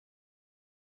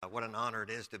What an honor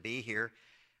it is to be here.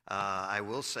 I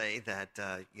will say that,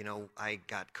 I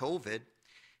got COVID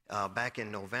back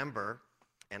in November,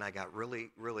 and I got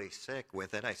really, really sick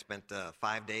with it. I spent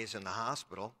 5 days in the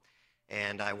hospital,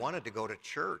 and I wanted to go to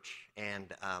church.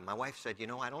 And my wife said,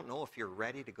 I don't know if you're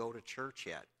ready to go to church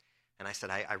yet. And I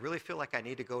said, I really feel like I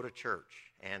need to go to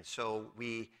church. And so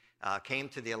we came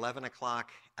to the 11 o'clock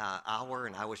hour,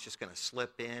 and I was just going to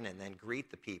slip in and then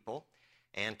greet the people.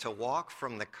 And to walk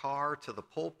from the car to the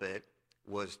pulpit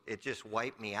it just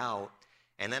wiped me out.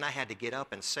 And then I had to get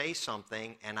up and say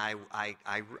something, and I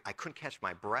couldn't catch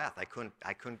my breath. I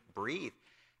couldn't breathe.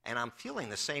 And I'm feeling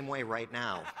the same way right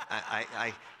now.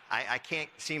 I can't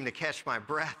seem to catch my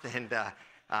breath.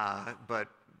 But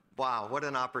wow, what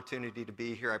an opportunity to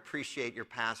be here. I appreciate your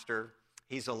pastor.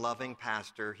 He's a loving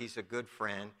pastor. He's a good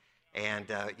friend. And,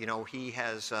 he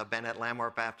has been at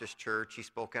Landmark Baptist Church. He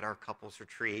spoke at our couples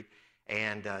retreat.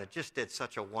 And just did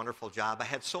such a wonderful job. I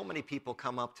had so many people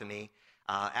come up to me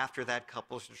after that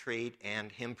couples retreat and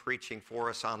him preaching for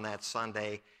us on that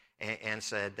Sunday and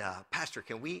said, Pastor,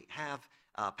 can we have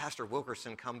Pastor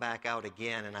Wilkerson come back out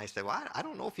again? And I said, well, I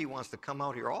don't know if he wants to come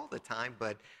out here all the time,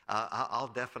 but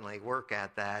I'll definitely work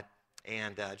at that.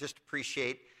 And just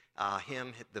appreciate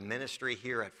him, the ministry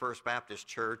here at First Baptist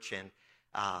Church. And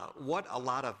what a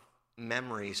lot of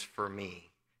memories for me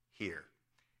here.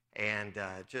 And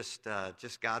just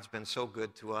God's been so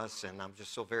good to us, and I'm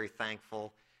just so very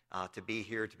thankful to be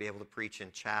here, to be able to preach in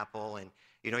chapel. And,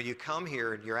 you come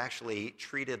here and you're actually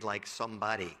treated like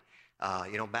somebody.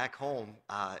 Back home,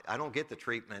 I don't get the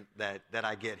treatment that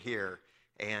I get here.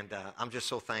 And I'm just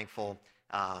so thankful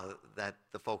that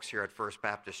the folks here at First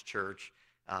Baptist Church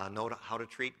know how to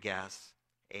treat guests.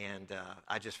 And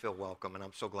I just feel welcome, and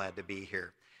I'm so glad to be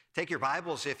here. Take your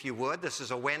Bibles, if you would. This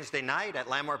is a Wednesday night at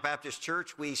Landmark Baptist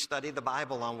Church. We study the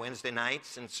Bible on Wednesday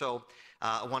nights, and so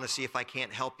I want to see if I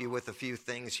can't help you with a few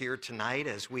things here tonight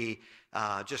as we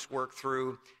just work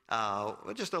through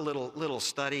just a little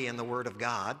study in the Word of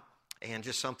God, and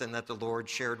just something that the Lord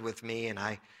shared with me, and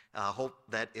I hope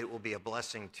that it will be a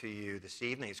blessing to you this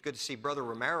evening. It's good to see Brother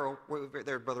Romero.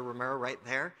 There, Brother Romero right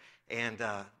there, and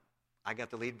I got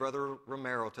to lead Brother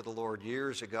Romero to the Lord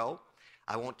years ago.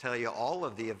 I won't tell you all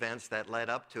of the events that led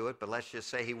up to it, but let's just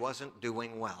say he wasn't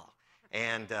doing well.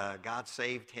 And God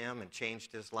saved him and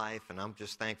changed his life, and I'm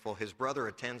just thankful. His brother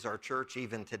attends our church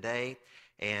even today,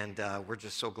 and we're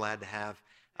just so glad to have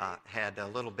had a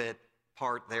little bit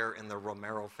part there in the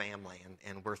Romero family,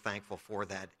 and we're thankful for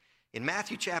that. In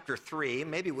Matthew chapter 3,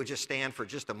 maybe we'll just stand for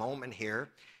just a moment here.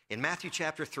 In Matthew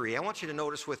chapter 3, I want you to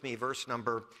notice with me verse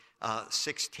number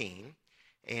 16,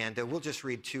 and we'll just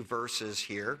read two verses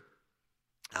here.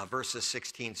 Verses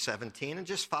 16, 17, and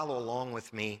just follow along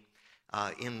with me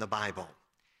in the Bible.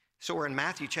 So we're in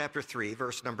Matthew chapter 3,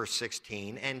 verse number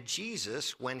 16. And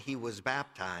Jesus, when he was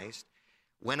baptized,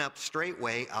 went up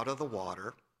straightway out of the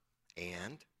water,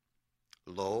 and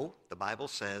lo, the Bible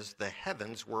says, the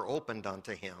heavens were opened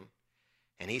unto him,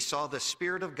 and he saw the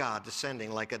Spirit of God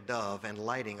descending like a dove and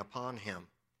lighting upon him.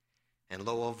 And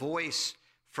lo, a voice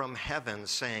from heaven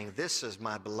saying, This is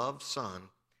my beloved Son,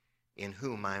 in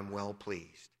whom I am well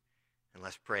pleased. And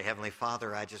let's pray. Heavenly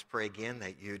Father, I just pray again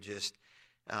that you just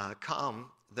calm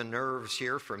the nerves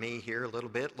here for me here a little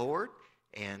bit, Lord,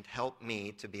 and help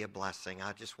me to be a blessing.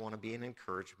 I just want to be an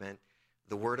encouragement.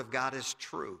 The Word of God is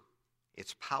true.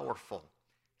 It's powerful.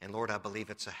 And Lord, I believe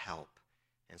it's a help.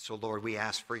 And so, Lord, we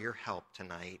ask for your help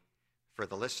tonight for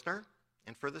the listener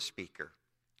and for the speaker.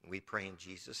 We pray in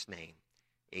Jesus' name.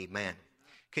 Amen.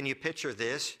 Can you picture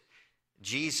this?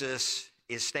 Jesus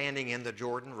is standing in the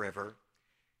Jordan River,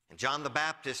 and John the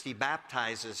Baptist, he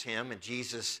baptizes him, and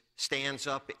Jesus stands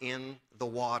up in the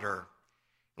water.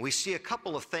 And we see a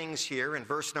couple of things here. In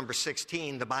verse number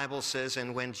 16, the Bible says,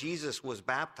 And when Jesus was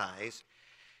baptized,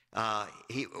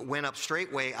 he went up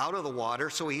straightway out of the water.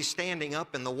 So he's standing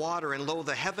up in the water, and lo,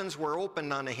 the heavens were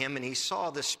opened unto him, and he saw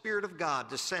the Spirit of God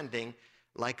descending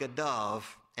like a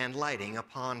dove and lighting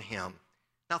upon him.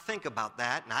 Now think about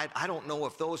that, and I don't know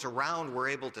if those around were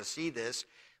able to see this,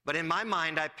 but in my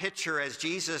mind I picture as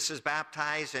Jesus is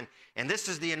baptized, and this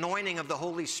is the anointing of the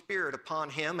Holy Spirit upon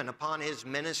him and upon his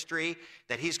ministry,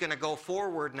 that he's going to go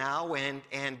forward now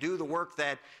and do the work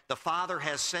that the Father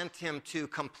has sent him to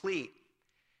complete.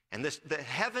 And the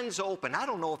heavens open. I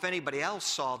don't know if anybody else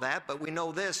saw that, but we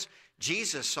know this,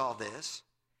 Jesus saw this,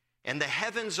 and the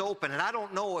heavens open, and I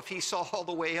don't know if he saw all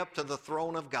the way up to the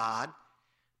throne of God,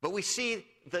 but we see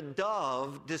the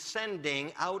dove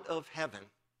descending out of heaven.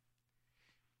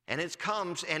 And it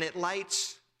comes and it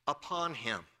lights upon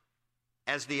him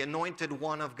as the anointed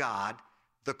one of God,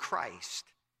 the Christ.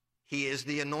 He is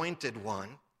the anointed one.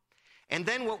 And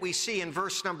then what we see in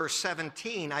verse number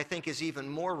 17, I think, is even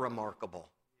more remarkable.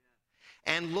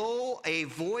 And lo, a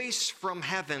voice from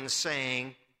heaven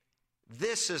saying,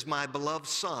 "This is my beloved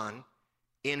Son,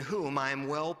 in whom I am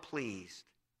well pleased."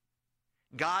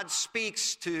 God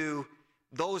speaks to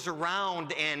those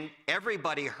around, and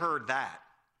everybody heard that.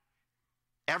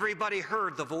 Everybody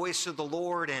heard the voice of the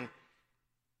Lord, and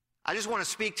I just want to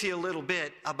speak to you a little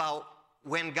bit about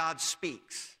when God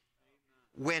speaks.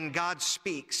 When God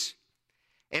speaks.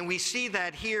 And we see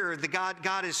that here,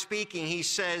 God is speaking. He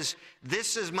says,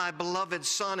 "This is my beloved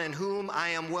Son in whom I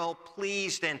am well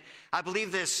pleased." And I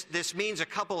believe this means a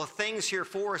couple of things here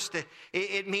for us.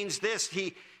 It means this.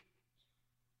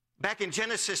 Back in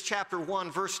Genesis chapter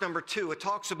 1, verse number 2, it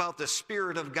talks about the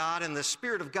Spirit of God, and the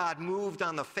Spirit of God moved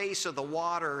on the face of the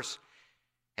waters.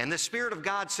 And the Spirit of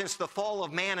God, since the fall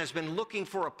of man, has been looking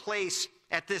for a place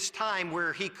at this time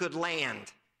where he could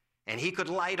land and he could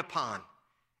light upon.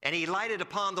 And he lighted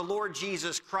upon the Lord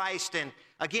Jesus Christ. And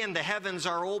again, the heavens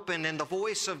are open, and the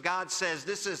voice of God says,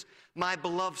 "This is my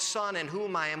beloved Son in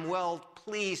whom I am well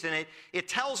pleased." And it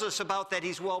tells us about that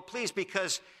he's well pleased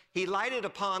because he lighted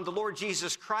upon the Lord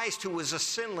Jesus Christ, who was a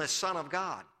sinless Son of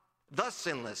God, the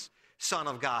sinless Son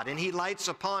of God. And he lights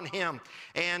upon him.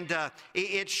 And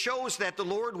it shows that the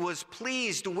Lord was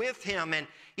pleased with him. And,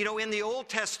 you know, in the Old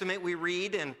Testament we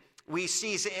read, and we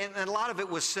see, and a lot of it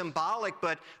was symbolic,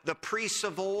 but the priests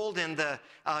of old and the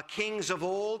kings of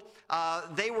old,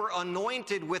 they were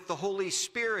anointed with the Holy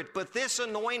Spirit. But this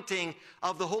anointing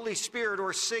of the Holy Spirit,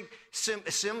 or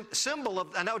symbol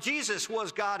of, now Jesus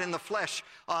was God in the flesh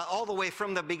all the way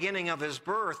from the beginning of his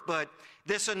birth, but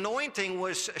this anointing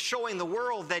was showing the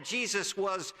world that Jesus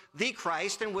was the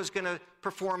Christ and was going to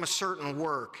perform a certain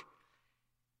work.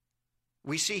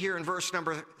 We see here in verse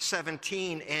number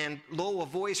 17, "And lo, a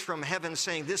voice from heaven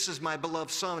saying, 'This is my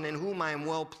beloved Son, in whom I am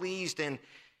well pleased.'" And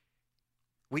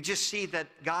we just see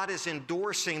that God is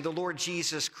endorsing the Lord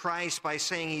Jesus Christ by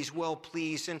saying he's well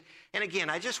pleased. And again,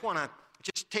 I just want to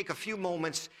just take a few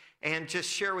moments and just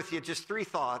share with you just three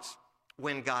thoughts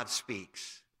when God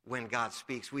speaks. When God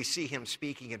speaks. We see him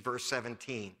speaking in verse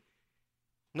 17.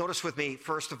 Notice with me,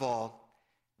 first of all,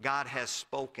 God has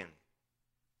spoken.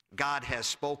 God has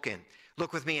spoken.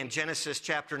 Look with me in Genesis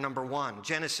chapter number 1.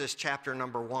 Genesis chapter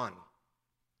number 1.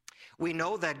 We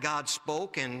know that God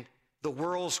spoke and the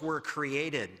worlds were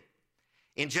created.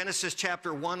 In Genesis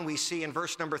chapter 1, we see in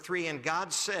verse number 3, "And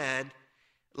God said,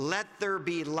 'Let there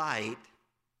be light,'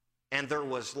 and there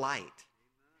was light."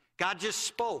 God just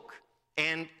spoke,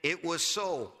 and it was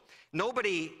so.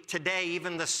 Nobody today,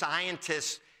 even the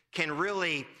scientists, can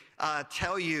really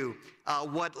tell you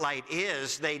what light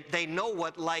is. They know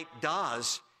what light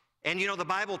does. And, you know, the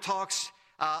Bible talks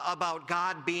about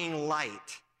God being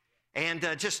light. And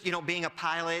just, you know, being a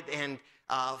pilot and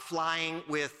flying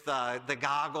with the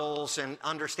goggles and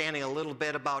understanding a little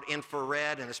bit about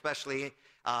infrared and especially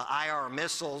IR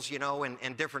missiles, you know,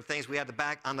 and different things. We had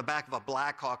on the back of a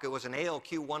Black Hawk, it was an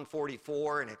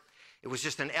ALQ-144, and it was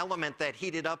just an element that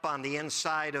heated up on the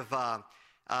inside of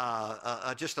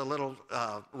just a little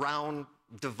round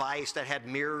device that had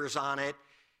mirrors on it.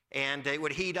 And it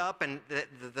would heat up, and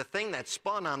the thing that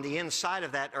spun on the inside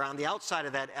of that, or on the outside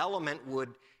of that element,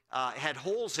 would had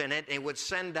holes in it, and it would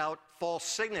send out false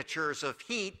signatures of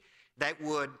heat that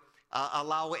would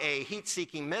allow a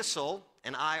heat-seeking missile,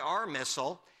 an IR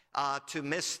missile, to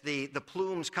miss the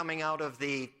plumes coming out of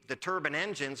the turbine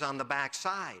engines on the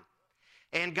backside.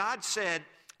 And God said,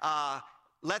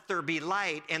 "Let there be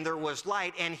light," and there was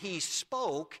light, and he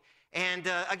spoke. And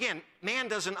again, man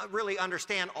doesn't really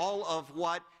understand all of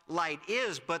what light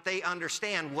is, but they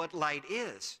understand what light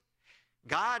is.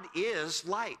 God is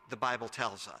light, the Bible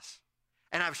tells us.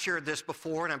 And I've shared this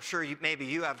before, and I'm sure maybe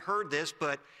you have heard this,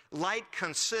 but light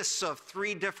consists of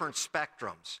three different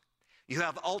spectrums. You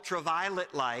have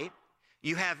ultraviolet light,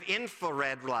 you have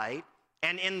infrared light,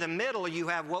 and in the middle you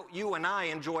have what you and I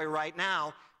enjoy right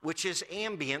now, which is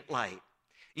ambient light.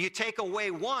 You take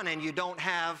away one and you don't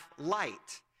have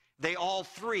light. They all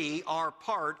three are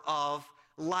part of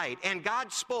light. And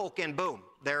God spoke, and boom,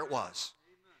 there it was.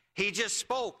 He just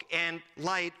spoke, and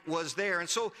light was there. And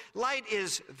so light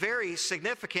is very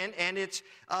significant, and it's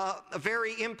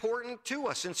very important to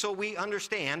us. And so we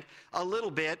understand a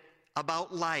little bit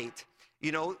about light.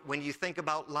 You know, when you think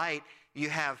about light, you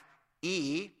have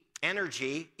E,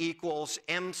 energy, equals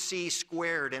mc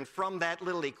squared. And from that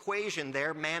little equation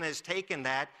there, man has taken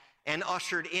that and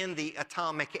ushered in the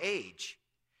atomic age.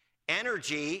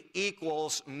 Energy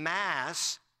equals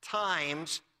mass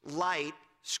times light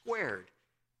squared.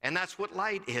 And that's what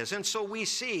light is. And so we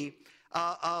see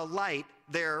a light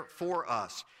there for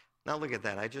us. Now look at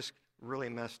that. I just really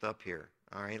messed up here.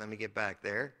 All right, let me get back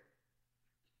there.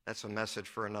 That's a message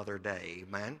for another day.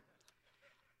 Amen.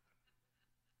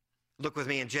 Look with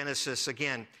me in Genesis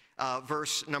again,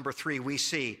 verse number 3, we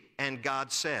see, and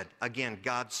God said, again,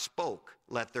 God spoke,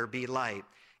 let there be light.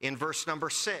 In verse number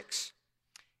 6,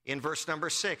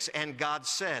 and God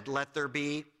said, let there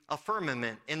be a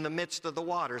firmament in the midst of the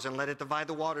waters, and let it divide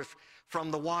the waters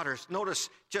from the waters. Notice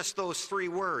just those 3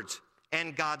 words,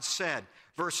 and God said.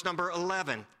 Verse number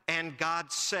 11, and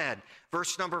God said.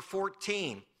 Verse number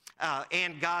 14,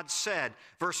 and God said.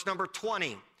 Verse number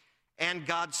 20, and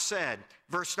God said.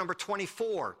 Verse number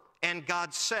 24, and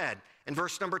God said. And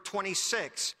verse number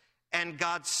 26, and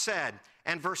God said.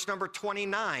 And verse number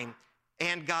 29,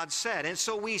 and God said. And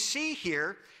so we see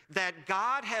here that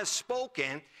God has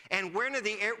spoken, and one of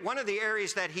the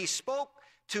areas that he spoke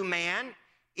to man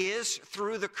is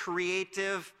through the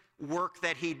creative work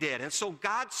that he did. And so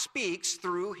God speaks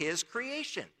through his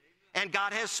creation. And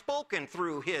God has spoken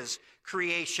through his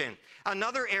creation.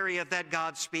 Another area that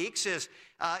God speaks is,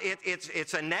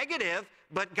 it's a negative,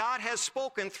 but God has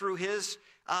spoken through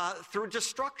through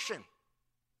destruction.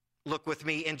 Look with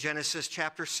me in Genesis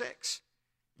chapter 6.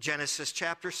 Genesis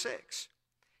chapter 6.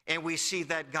 And we see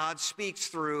that God speaks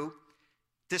through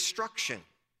destruction.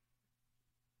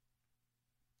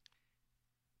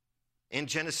 In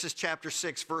Genesis chapter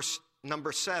 6, verse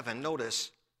number 7,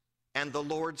 notice, and the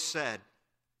Lord said,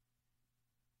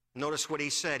 notice what he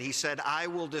said. He said, I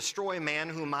will destroy man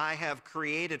whom I have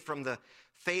created from the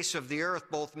face of the earth,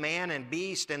 both man and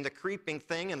beast, and the creeping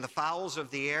thing, and the fowls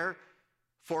of the air,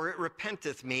 for it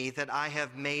repenteth me that I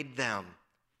have made them.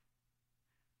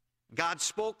 God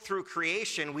spoke through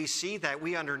creation. We see that.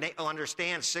 We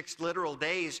understand 6 literal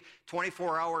days,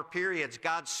 24-hour periods.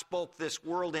 God spoke this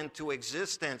world into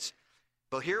existence.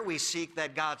 But here we see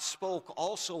that God spoke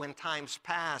also in times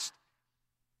past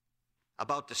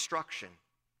about destruction.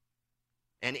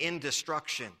 And in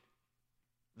destruction,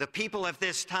 the people of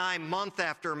this time, month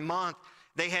after month,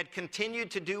 they had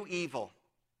continued to do evil.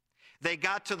 They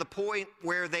got to the point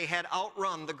where they had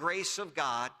outrun the grace of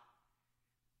God,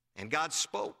 and God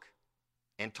spoke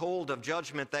and told of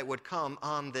judgment that would come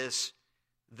on this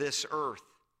earth.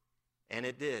 And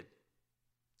it did.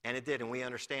 And it did, and we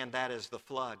understand that as the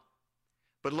flood.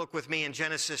 But look with me in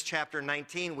Genesis chapter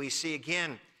 19, we see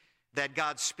again that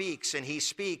God speaks, and he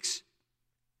speaks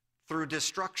through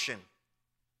destruction.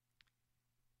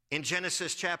 In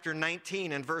Genesis chapter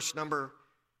 19 and verse number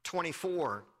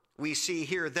 24, we see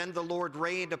here, then the Lord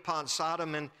rained upon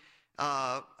Sodom and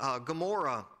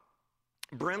Gomorrah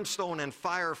brimstone and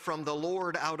fire from the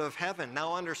Lord out of heaven.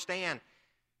 Now understand,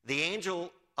 the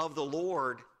angel of the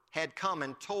Lord had come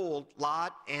and told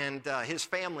Lot and his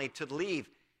family to leave.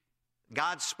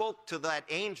 God spoke to that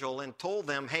angel and told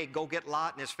them, hey, go get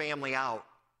Lot and his family out.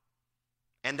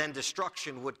 And then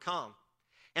destruction would come.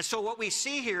 And so what we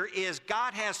see here is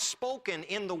God has spoken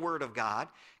in the Word of God.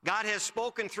 God has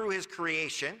spoken through his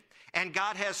creation. And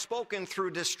God has spoken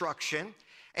through destruction.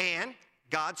 And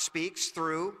God speaks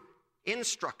through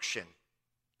instruction.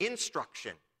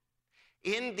 Instruction.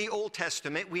 In the Old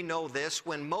Testament, we know this,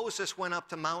 when Moses went up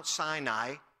to Mount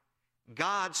Sinai,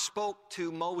 God spoke to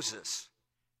Moses.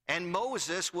 And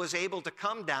Moses was able to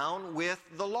come down with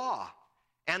the law.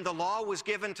 And the law was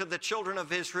given to the children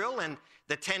of Israel, and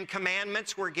the 10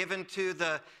 Commandments were given to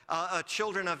the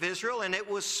children of Israel, and it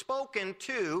was spoken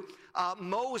to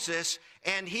Moses,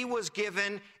 and he was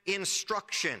given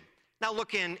instruction. Now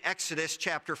look in Exodus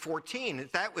chapter 14.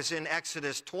 That was in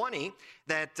Exodus 20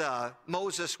 that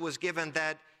Moses was given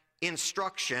that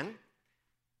instruction.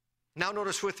 Now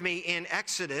notice with me in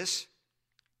Exodus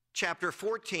chapter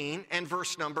 14 and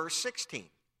verse number 16.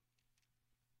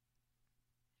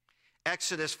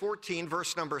 Exodus 14,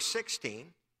 verse number 16.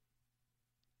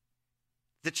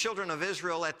 The children of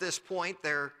Israel at this point,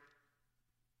 they're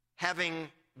having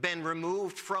been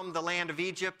removed from the land of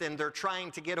Egypt, and they're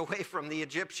trying to get away from the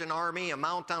Egyptian army, a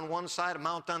mount on one side, a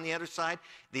mount on the other side,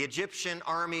 the Egyptian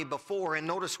army before. And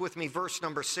notice with me verse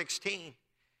number 16.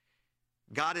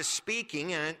 God is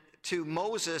speaking to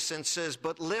Moses and says,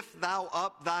 but lift thou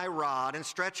up thy rod and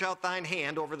stretch out thine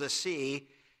hand over the sea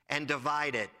and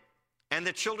divide it. And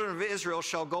the children of Israel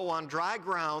shall go on dry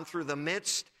ground through the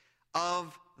midst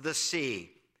of the sea.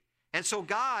 And so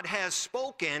God has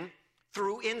spoken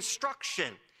through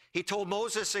instruction. He told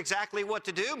Moses exactly what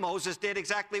to do. Moses did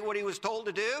exactly what he was told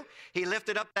to do. He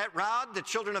lifted up that rod. The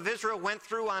children of Israel went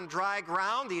through on dry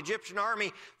ground. The Egyptian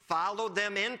army followed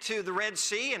them into the Red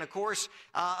Sea. And of course,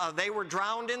 they were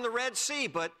drowned in the Red Sea.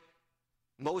 But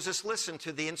Moses listened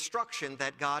to the instruction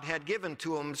that God had given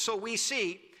to him. So we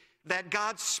see that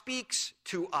God speaks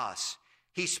to us.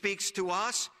 He speaks to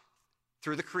us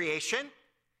through the creation.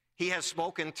 He has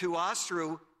spoken to us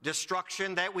through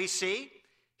destruction that we see.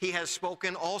 He has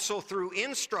spoken also through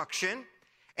instruction,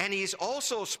 and he's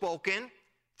also spoken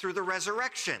through the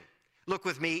resurrection. Look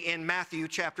with me in Matthew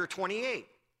chapter 28.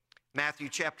 Matthew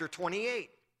chapter 28.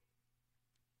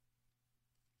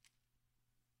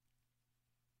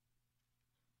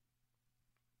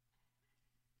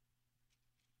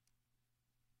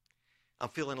 I'm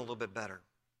feeling a little bit better.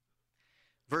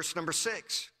 Verse number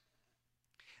 6.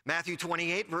 Matthew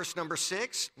 28, verse number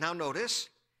 6. Now notice,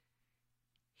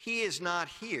 he is not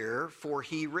here, for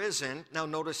he risen. Now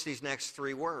notice these next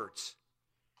three words.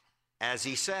 As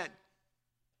he said.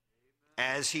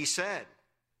 As he said.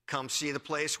 Come see the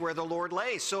place where the Lord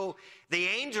lay. So the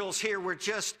angels here were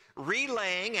just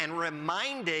relaying and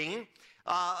reminding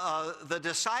the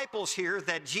disciples here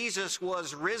that Jesus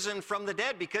was risen from the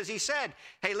dead, because he said,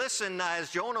 hey, listen, as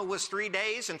Jonah was 3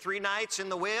 days and 3 nights in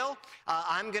the whale,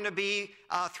 I'm going to be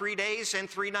 3 days and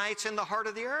 3 nights in the heart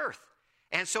of the earth.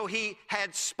 And so he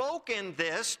had spoken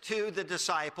this to the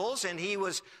disciples, and he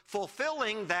was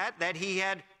fulfilling that he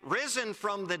had risen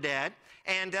from the dead,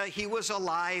 and he was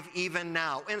alive even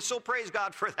now. And so praise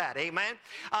God for that, amen?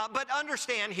 But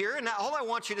understand here, and all I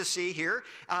want you to see here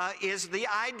is the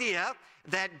idea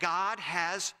that God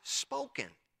has spoken.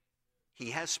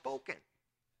 He has spoken.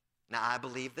 Now I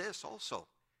believe this also.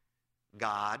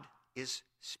 God is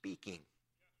speaking.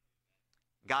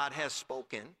 God has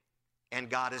spoken, and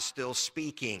God is still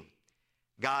speaking.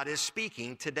 God is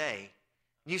speaking today.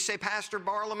 You say, Pastor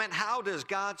Barlament, how does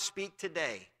God speak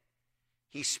today?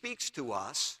 He speaks to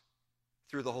us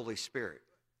through the Holy Spirit.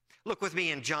 Look with me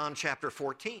in John chapter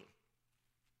 14.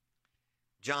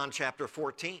 John chapter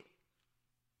 14.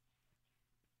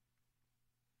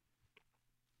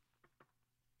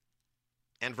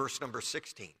 And verse number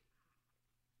 16.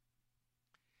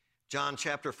 John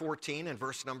chapter 14 and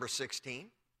verse number 16.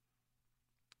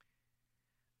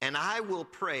 And I will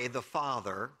pray the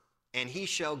Father, and he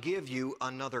shall give you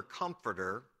another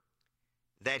comforter,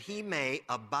 that he may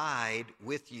abide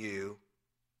with you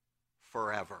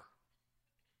forever.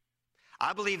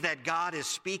 I believe that God is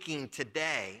speaking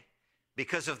today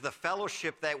because of the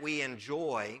fellowship that we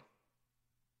enjoy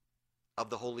of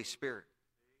the Holy Spirit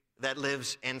that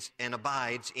lives and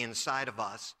abides inside of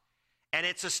us. And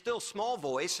it's a still small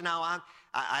voice. Now,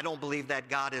 I don't believe that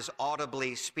God is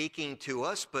audibly speaking to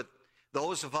us, but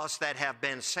those of us that have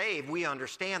been saved, we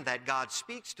understand that God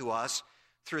speaks to us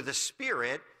through the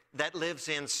Spirit that lives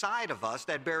inside of us,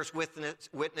 that bears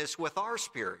witness with our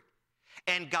spirit.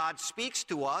 And God speaks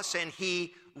to us, and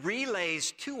he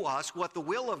relays to us what the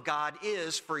will of God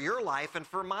is for your life and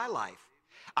for my life.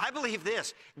 I believe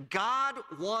this. God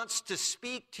wants to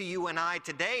speak to you and I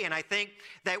today, and I think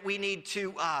that we need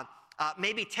to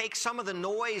maybe take some of the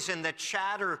noise and the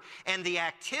chatter and the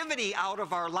activity out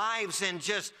of our lives and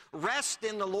just rest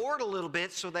in the Lord a little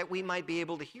bit so that we might be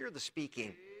able to hear the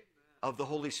speaking of the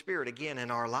Holy Spirit again in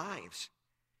our lives.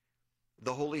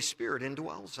 The Holy Spirit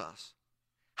indwells us.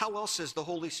 How else is the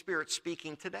Holy Spirit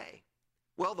speaking today?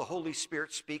 Well, the Holy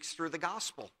Spirit speaks through the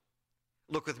gospel.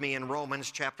 Look with me in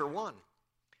Romans chapter 1.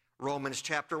 Romans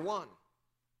chapter 1.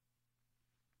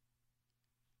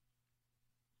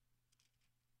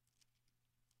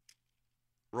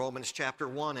 Romans chapter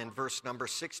 1 and verse number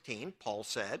 16, Paul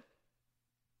said,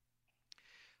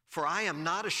 For I am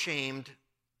not ashamed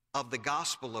of the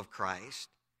gospel of Christ,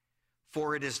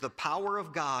 for it is the power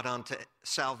of God unto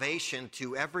salvation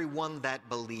to everyone that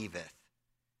believeth,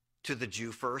 to the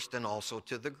Jew first and also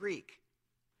to the Greek.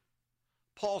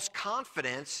 Paul's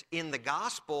confidence in the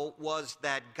gospel was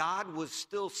that God was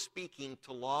still speaking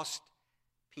to lost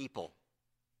people.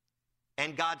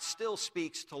 And God still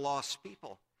speaks to lost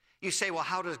people. You say, well,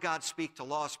 how does God speak to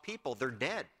lost people? They're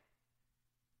dead.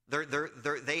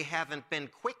 They haven't been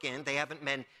quickened. They haven't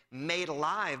been made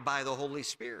alive by the Holy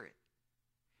Spirit.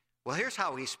 Well, here's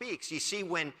how he speaks. You see,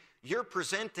 when you're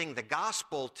presenting the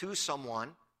gospel to someone,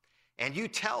 and you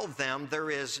tell them there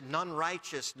is none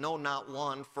righteous, no, not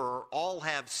one, for all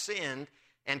have sinned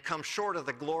and come short of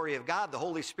the glory of God, the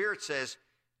Holy Spirit says,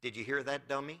 did you hear that,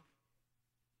 dummy?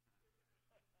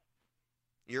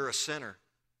 You're a sinner.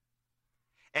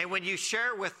 And when you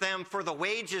share with them, for the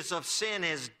wages of sin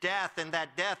is death, and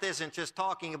that death isn't just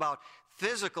talking about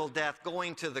physical death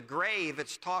going to the grave,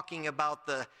 it's talking about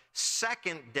the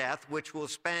second death, which will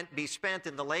be spent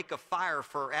in the lake of fire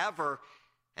forever.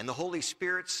 And the Holy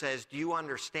Spirit says, do you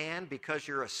understand? Because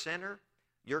you're a sinner,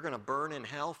 you're going to burn in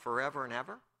hell forever and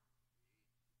ever?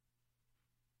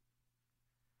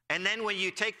 And then when you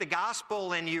take the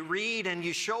gospel and you read and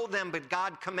you show them, but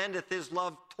God commendeth his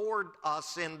love toward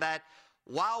us in that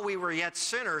while we were yet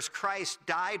sinners, Christ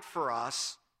died for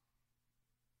us.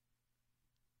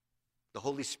 The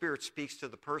Holy Spirit speaks to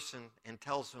the person and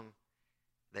tells them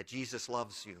that Jesus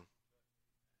loves you.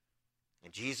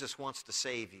 And Jesus wants to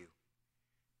save you.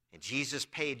 And Jesus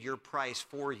paid your price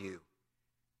for you.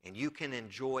 And you can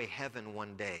enjoy heaven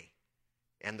one day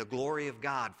and the glory of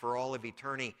God for all of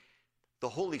eternity. The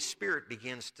Holy Spirit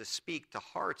begins to speak to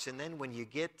hearts. And then when you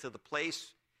get to the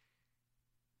place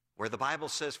where the Bible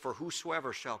says, for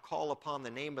whosoever shall call upon the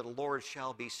name of the Lord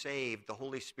shall be saved, the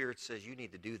Holy Spirit says you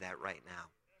need to do that right now.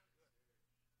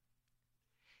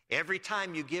 Every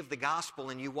time you give the gospel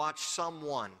and you watch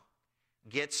someone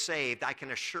get saved, I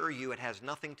can assure you it has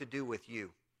nothing to do with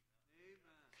you.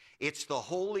 It's the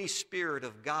Holy Spirit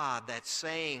of God that's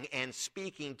saying and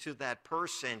speaking to that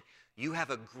person, you have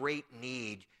a great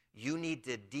need. You need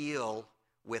to deal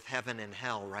with heaven and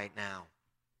hell right now.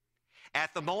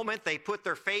 At the moment they put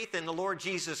their faith in the Lord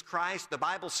Jesus Christ, the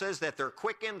Bible says that they're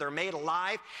quickened, they're made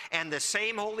alive, and the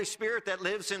same Holy Spirit that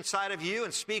lives inside of you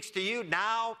and speaks to you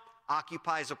now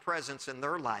occupies a presence in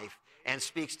their life and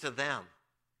speaks to them.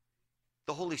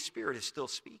 The Holy Spirit is still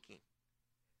speaking.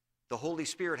 The Holy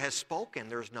Spirit has spoken,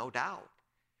 there's no doubt.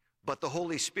 But the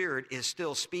Holy Spirit is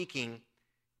still speaking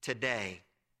today.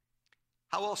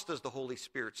 How else does the Holy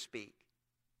Spirit speak?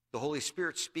 The Holy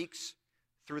Spirit speaks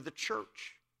through the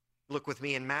church. Look with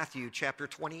me in Matthew chapter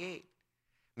 28.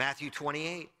 Matthew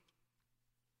 28.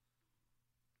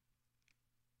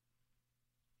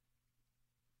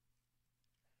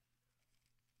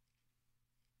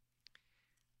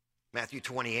 Matthew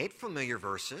 28, familiar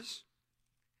verses.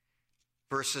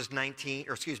 Verses 18.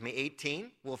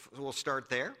 We'll start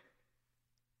there.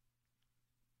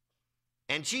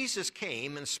 And Jesus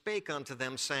came and spake unto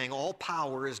them, saying, all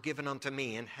power is given unto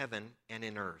me in heaven and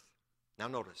in earth. Now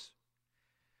notice.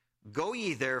 Go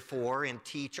ye therefore and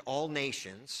teach all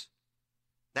nations.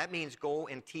 That means go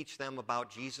and teach them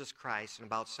about Jesus Christ and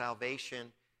about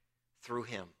salvation through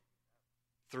him,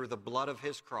 through the blood of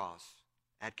his cross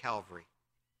at Calvary.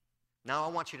 Now I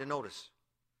want you to notice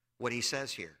what he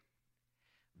says here.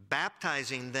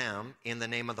 Baptizing them in the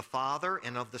name of the Father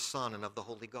and of the Son and of the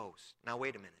Holy Ghost. Now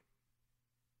wait a minute.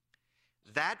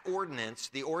 That ordinance,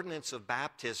 the ordinance of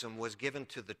baptism, was given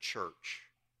to the church.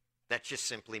 That just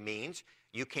simply means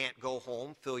you can't go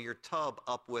home, fill your tub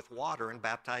up with water, and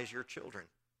baptize your children.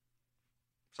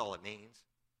 That's all it means.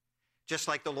 Just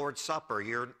like the Lord's Supper,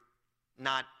 you're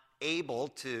not able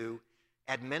to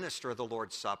administer the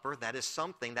Lord's Supper. That is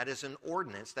something, that is an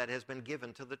ordinance that has been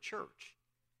given to the church.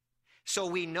 So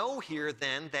we know here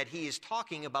then that he is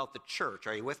talking about the church.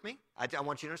 Are you with me? I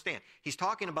want you to understand. He's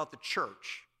talking about the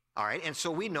church. All right, and so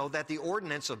we know that the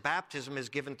ordinance of baptism is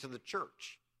given to the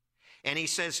church. And he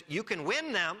says, you can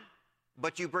win them,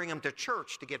 but you bring them to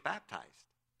church to get baptized.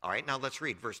 All right, now let's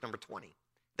read verse number 20.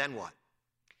 Then what?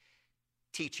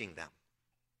 Teaching them.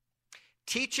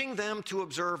 Teaching them to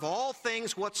observe all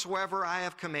things whatsoever I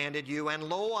have commanded you, and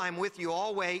lo, I'm with you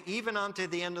always, even unto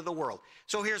the end of the world.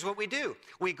 So here's what we do.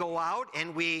 We go out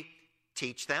and we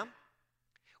teach them.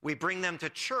 We bring them to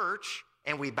church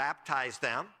and we baptize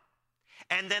them.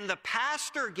 And then the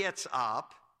pastor gets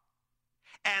up,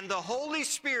 and the Holy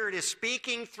Spirit is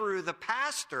speaking through the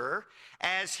pastor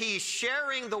as he's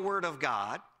sharing the Word of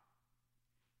God,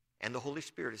 and the Holy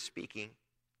Spirit is speaking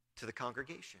to the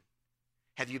congregation.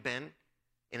 Have you been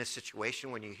in a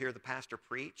situation when you hear the pastor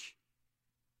preach,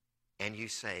 and you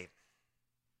say,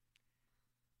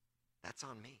 that's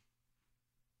on me.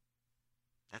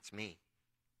 That's me.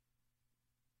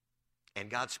 And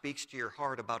God speaks to your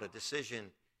heart about a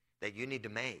decision that you need to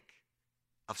make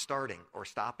of starting or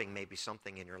stopping maybe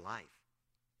something in your life.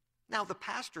 Now, the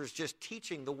pastor is just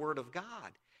teaching the Word of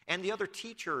God, and the other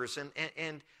teachers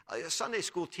and Sunday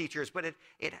school teachers, but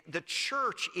the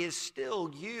church is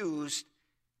still used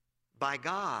by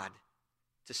God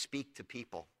to speak to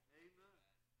people. Amen.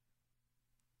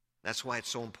 That's why it's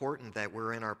so important that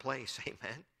we're in our place,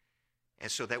 amen,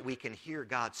 and so that we can hear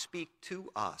God speak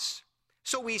to us.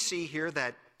 So we see here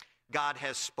that God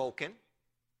has spoken.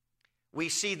 We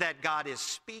see that God is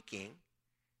speaking.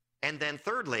 And then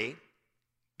thirdly,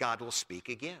 God will speak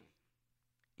again.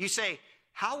 You say,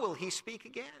 how will he speak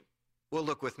again? Well,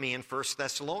 look with me in 1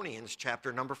 Thessalonians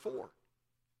chapter number 4.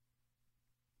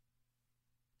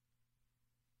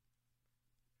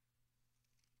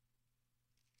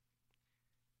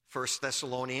 1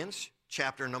 Thessalonians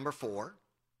chapter number 4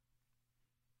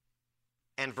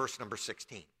 and verse number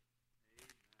 16.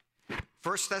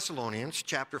 1 Thessalonians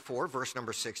chapter 4, verse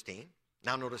number 16.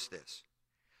 Now notice this.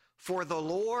 For the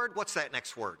Lord, what's that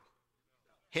next word?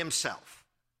 Himself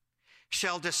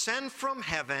shall descend from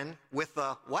heaven with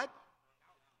a what?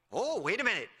 Oh, wait a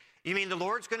minute. You mean the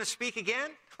Lord's going to speak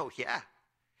again? Oh, yeah.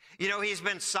 You know, he's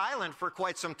been silent for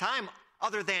quite some time.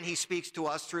 other than he speaks to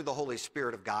us through the Holy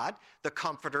Spirit of God, the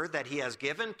comforter that he has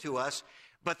given to us.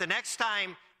 But the next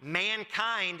time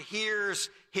mankind hears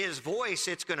his voice,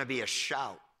 it's going to be a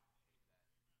shout.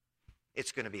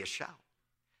 It's going to be a shout.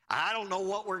 I don't know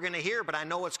what we're going to hear, but I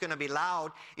know it's going to be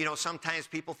loud. You know, sometimes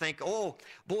people think, oh,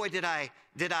 boy, did I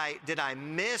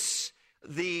miss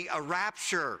the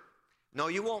rapture? No,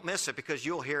 you won't miss it because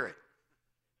you'll hear it.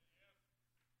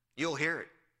 You'll hear it.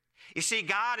 You see,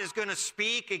 God is going to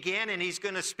speak again, and he's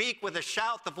going to speak with a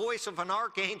shout, the voice of an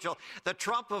archangel, the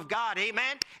trump of God.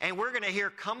 Amen? And we're going to hear,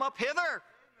 come up hither. Amen.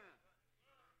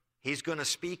 He's going to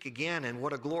speak again, and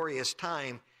what a glorious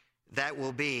time that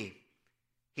will be.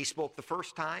 He spoke the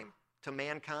first time to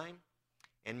mankind,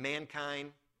 and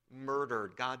mankind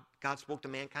murdered. God spoke to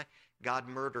mankind.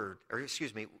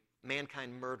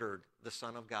 Mankind murdered the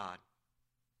Son of God.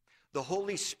 The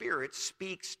Holy Spirit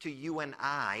speaks to you and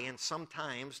I, and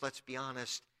sometimes, let's be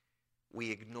honest,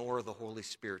 we ignore the Holy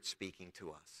Spirit speaking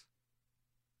to us.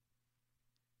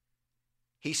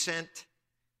 He sent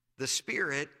the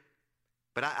Spirit,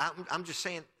 but I'm just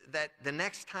saying that the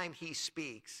next time he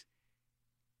speaks,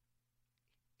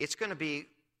 it's going to be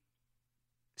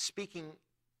speaking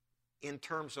in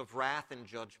terms of wrath and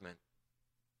judgment.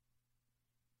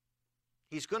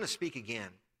 He's going to speak again.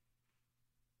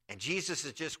 And Jesus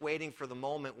is just waiting for the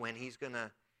moment when he's going to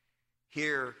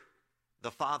hear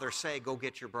the Father say, go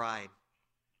get your bride.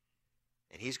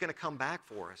 And he's going to come back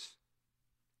for us.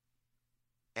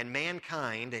 And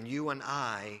mankind and you and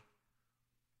I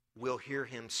will hear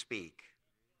him speak.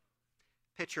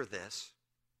 Picture this.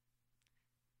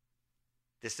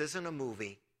 This isn't a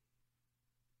movie.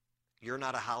 You're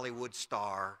not a Hollywood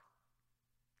star.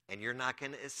 And you're not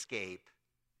going to escape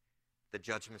the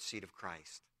judgment seat of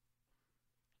Christ.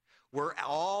 We're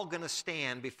all going to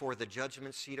stand before the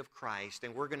judgment seat of Christ,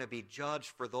 and we're going to be judged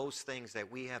for those things that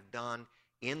we have done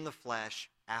in the flesh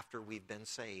after we've been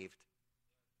saved.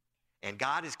 And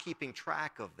God is keeping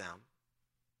track of them.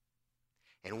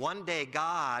 And one day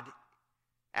God,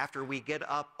 after we get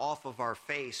up off of our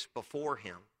face before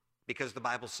him, because the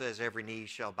Bible says every knee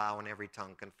shall bow and every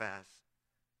tongue confess,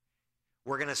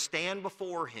 we're going to stand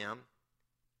before him,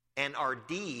 and our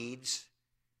deeds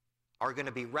are going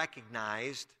to be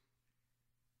recognized.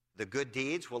 The good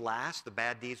deeds will last, the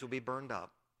bad deeds will be burned up.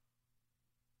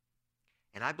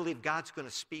 And I believe God's going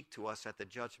to speak to us at the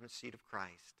judgment seat of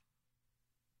Christ.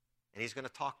 And he's going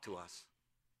to talk to us.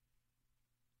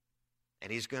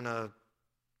 And he's going to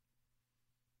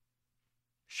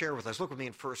share with us. Look with me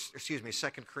in 2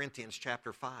 Corinthians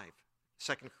chapter 5.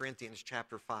 2 Corinthians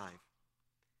chapter 5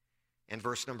 and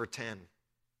verse number 10.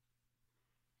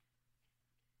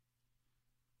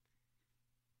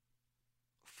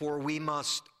 For we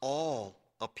must all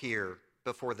appear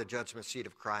before the judgment seat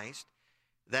of Christ,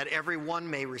 that every one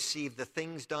may receive the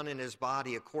things done in his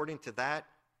body according to that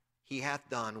he hath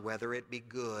done, whether it be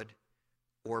good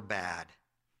or bad.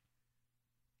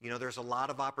 You know, there's a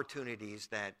lot of opportunities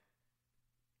that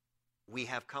we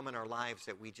have come in our lives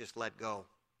that we just let go.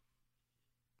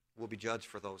 We'll be judged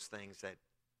for those things that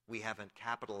we haven't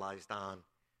capitalized on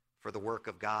for the work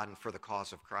of God and for the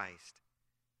cause of Christ.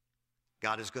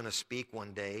 God is going to speak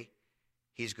one day.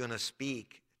 He's going to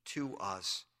speak to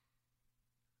us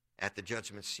at the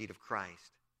judgment seat of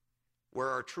Christ, where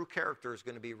our true character is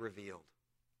going to be revealed.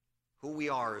 Who we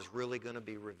are is really going to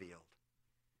be revealed.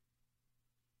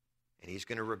 And he's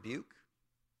going to rebuke,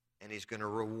 and he's going to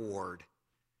reward.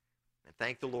 And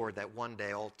thank the Lord that one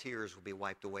day all tears will be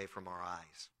wiped away from our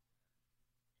eyes.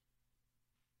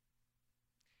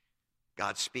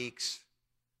 God speaks.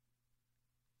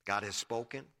 God has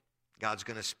spoken. God's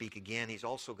going to speak again. He's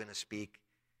also going to speak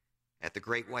at the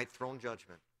great white throne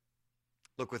judgment.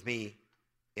 Look with me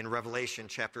in Revelation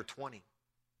chapter 20.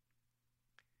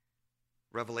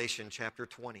 Revelation chapter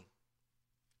 20.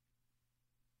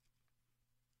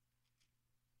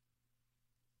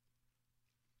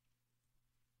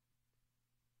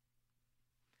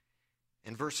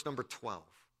 In verse number 12.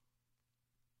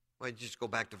 Well, just go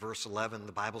back to verse 11.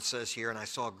 The Bible says here, and I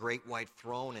saw a great white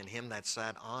throne and him that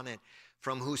sat on it,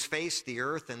 from whose face the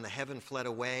earth and the heaven fled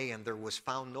away, and there was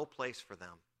found no place for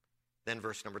them. Then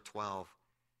verse number 12.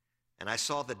 And I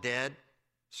saw the dead,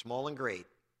 small and great,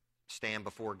 stand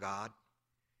before God.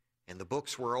 And the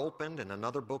books were opened, and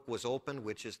another book was opened,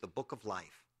 which is the book of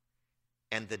life.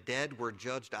 And the dead were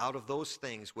judged out of those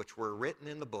things which were written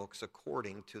in the books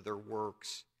according to their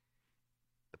works.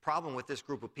 The problem with this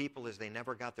group of people is they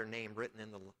never got their name written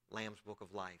in the Lamb's book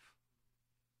of life.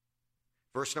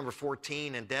 Verse number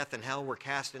 14, and death and hell were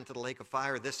cast into the lake of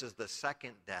fire. This is the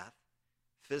second death.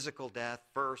 Physical death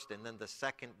first, and then the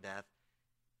second death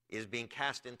is being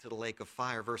cast into the lake of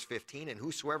fire. Verse 15, and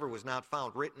whosoever was not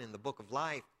found written in the book of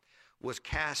life was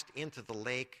cast into the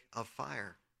lake of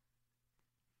fire.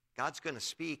 God's going to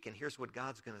speak, and here's what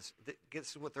God's going to,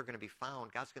 this is what they're going to be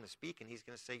found. God's going to speak, and he's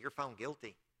going to say, you're found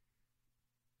guilty.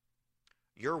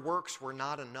 Your works were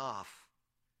not enough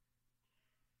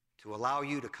to allow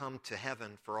you to come to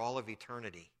heaven for all of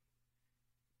eternity.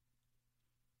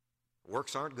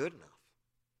 Works aren't good enough.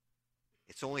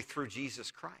 It's only through Jesus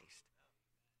Christ.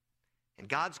 And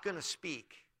God's going to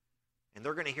speak, and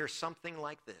they're going to hear something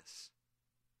like this.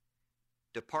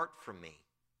 Depart from me,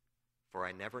 for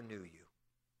I never knew you.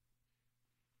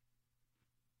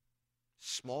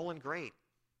 Small and great,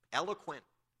 eloquent.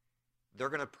 They're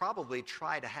going to probably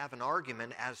try to have an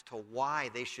argument as to why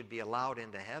they should be allowed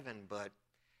into heaven, but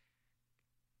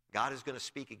God is going to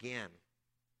speak again.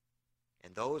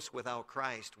 And those without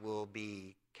Christ will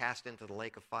be cast into the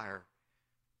lake of fire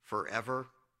forever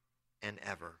and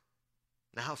ever.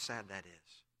 Now, how sad that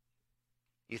is.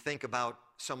 You think about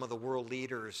some of the world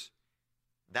leaders,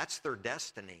 that's their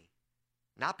destiny.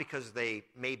 Not because they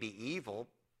may be evil,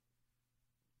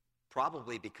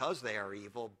 probably because they are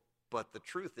evil, but the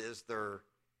truth is their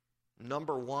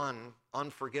number one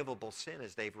unforgivable sin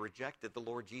is they've rejected the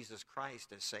Lord Jesus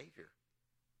Christ as Savior.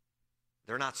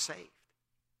 They're not saved.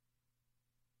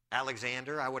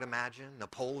 Alexander, I would imagine,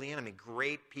 Napoleon,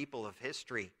 great people of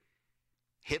history.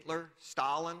 Hitler,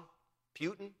 Stalin,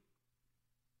 Putin.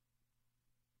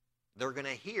 They're going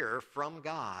to hear from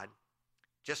God,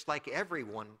 just like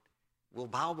everyone will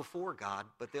bow before God,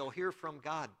 but they'll hear from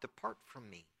God, depart from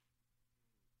me.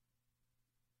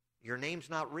 Your name's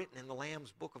not written in the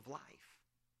Lamb's book of life.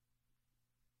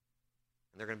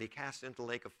 And they're going to be cast into the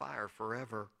lake of fire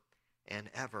forever and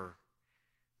ever.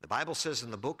 The Bible says,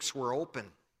 and the books were open,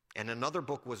 and another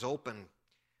book was open,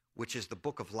 which is the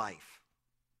book of life.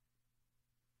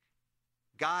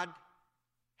 God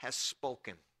has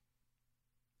spoken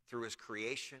through his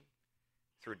creation,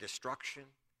 through destruction,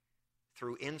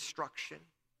 through instruction.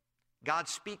 God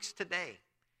speaks today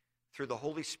through the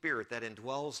Holy Spirit that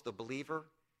indwells the believer.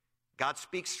 God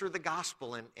speaks through the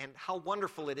gospel, and how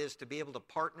wonderful it is to be able to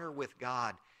partner with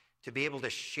God, to be able to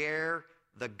share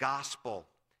the gospel.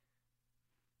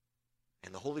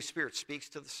 And the Holy Spirit speaks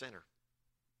to the sinner.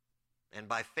 And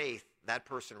by faith, that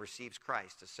person receives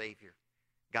Christ as Savior.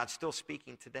 God's still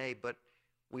speaking today, but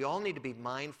we all need to be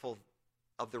mindful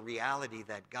of the reality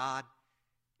that God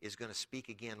is going to speak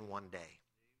again one day.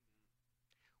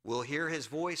 We'll hear his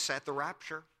voice at the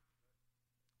rapture.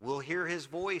 We'll hear his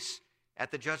voice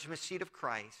at the judgment seat of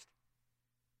Christ.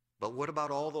 But what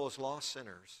about all those lost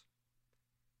sinners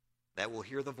that will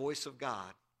hear the voice of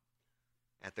God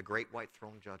at the great white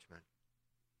throne judgment?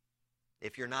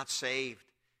 If you're not saved,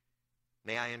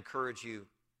 may I encourage you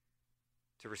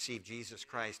to receive Jesus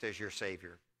Christ as your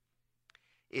Savior.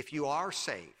 If you are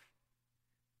saved,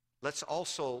 let's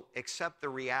also accept the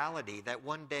reality that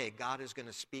one day God is going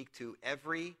to speak to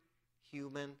every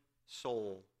human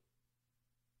soul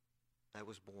that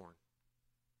was born.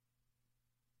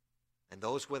 And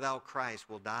those without Christ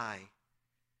will die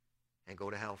and go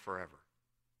to hell forever.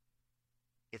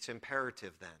 It's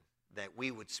imperative then that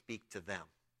we would speak to them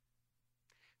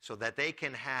so that they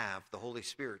can have the Holy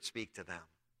Spirit speak to them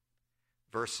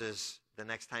versus the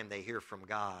next time they hear from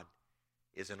God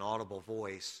is an audible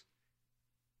voice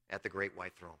at the great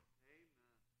white throne. Amen.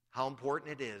 How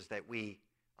important it is that we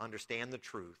understand the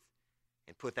truth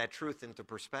and put that truth into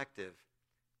perspective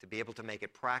to be able to make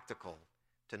it practical,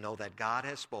 to know that God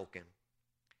has spoken,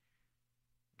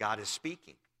 God is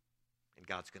speaking, and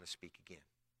God's going to speak again.